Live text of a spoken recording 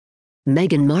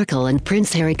Meghan Markle and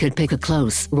Prince Harry could pick a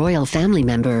close royal family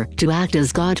member to act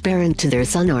as godparent to their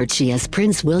son Archie, as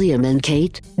Prince William and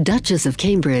Kate, Duchess of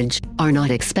Cambridge, are not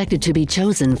expected to be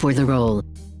chosen for the role.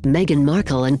 Meghan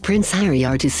Markle and Prince Harry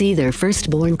are to see their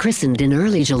firstborn christened in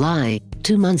early July,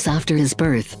 2 months after his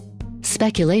birth.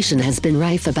 Speculation has been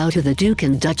rife about who the Duke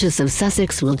and Duchess of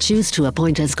Sussex will choose to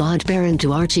appoint as godparent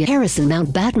to Archie Harrison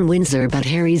Mountbatten Windsor, but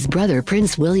Harry's brother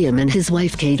Prince William and his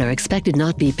wife Kate are expected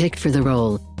not be picked for the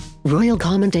role. Royal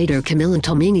commentator Camilla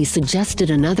Tomini suggested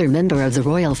another member of the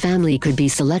royal family could be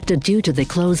selected due to the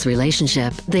close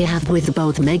relationship they have with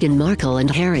both Meghan Markle and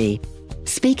Harry.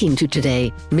 Speaking to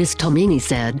Today, Miss Tomini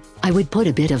said, "I would put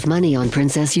a bit of money on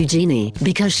Princess Eugenie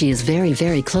because she is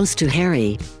very close to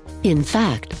Harry. In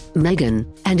fact, Meghan,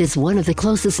 and is one of the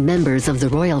closest members of the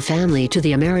royal family to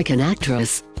the American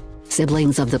actress.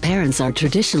 Siblings of the parents are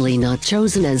traditionally not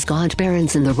chosen as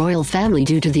godparents in the royal family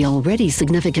due to the already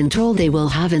significant role they will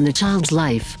have in the child's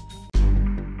life."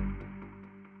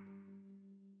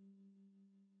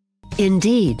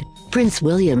 Indeed, Prince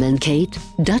William and Kate,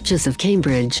 Duchess of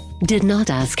Cambridge, did not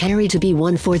ask Harry to be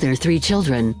one for their 3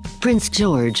 children, Prince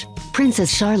George, Princess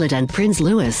Charlotte and Prince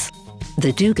Louis.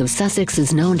 The Duke of Sussex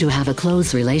is known to have a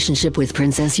close relationship with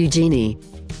Princess Eugenie.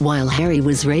 While Harry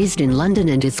was raised in London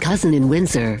and his cousin in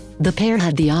Windsor, the pair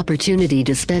had the opportunity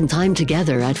to spend time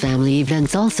together at family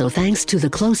events, also thanks to the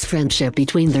close friendship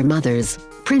between their mothers,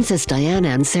 Princess Diana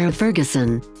and Sarah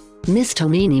Ferguson. Miss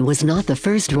Tomini was not the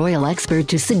first royal expert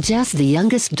to suggest the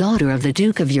youngest daughter of the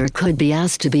Duke of York could be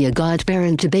asked to be a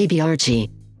godparent to baby Archie.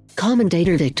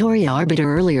 Commentator Victoria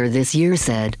Arbiter earlier this year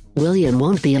said, "William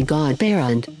won't be a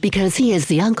godparent because he is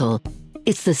the uncle.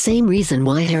 It's the same reason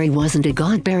why Harry wasn't a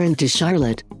godparent to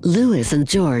Charlotte, Louis and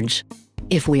George.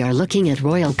 If we are looking at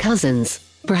royal cousins,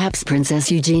 perhaps Princess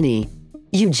Eugenie.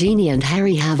 Eugenie and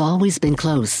Harry have always been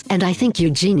close, and I think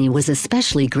Eugenie was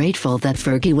especially grateful that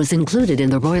Fergie was included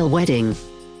in the royal wedding.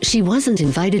 She wasn't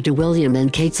invited to William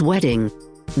and Kate's wedding."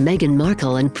 Meghan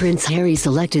Markle and Prince Harry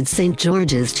selected St.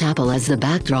 George's Chapel as the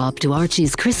backdrop to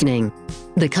Archie's christening.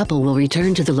 The couple will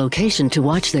return to the location to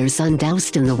watch their son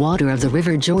doused in the water of the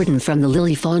River Jordan from the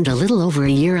Lily Font a little over a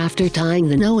year after tying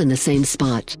the knot in the same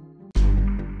spot.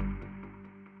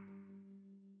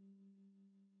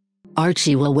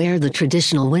 Archie will wear the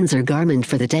traditional Windsor garment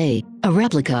for the day, a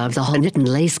replica of the Honiton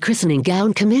lace christening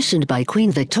gown commissioned by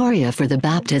Queen Victoria for the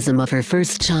baptism of her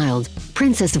first child,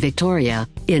 Princess Victoria,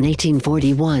 in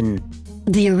 1841.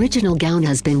 The original gown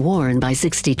has been worn by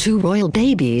 62 royal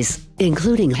babies,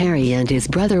 including Harry and his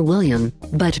brother William,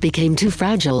 but became too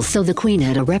fragile, so the Queen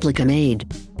had a replica made.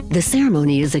 The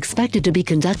ceremony is expected to be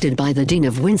conducted by the Dean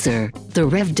of Windsor, the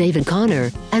Rev. David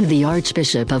Connor, and the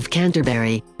Archbishop of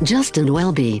Canterbury, Justin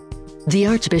Welby. The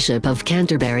Archbishop of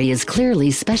Canterbury is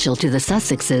clearly special to the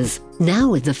Sussexes,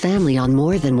 now with the family on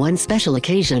more than one special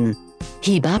occasion.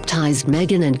 He baptized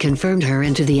Meghan and confirmed her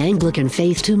into the Anglican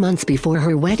faith 2 months before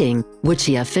her wedding, which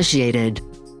he officiated.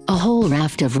 A whole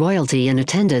raft of royalty in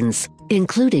attendance,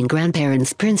 including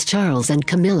grandparents Prince Charles and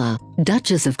Camilla,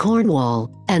 Duchess of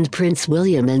Cornwall, and Prince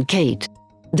William and Kate.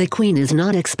 The Queen is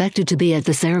not expected to be at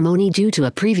the ceremony due to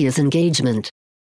a previous engagement.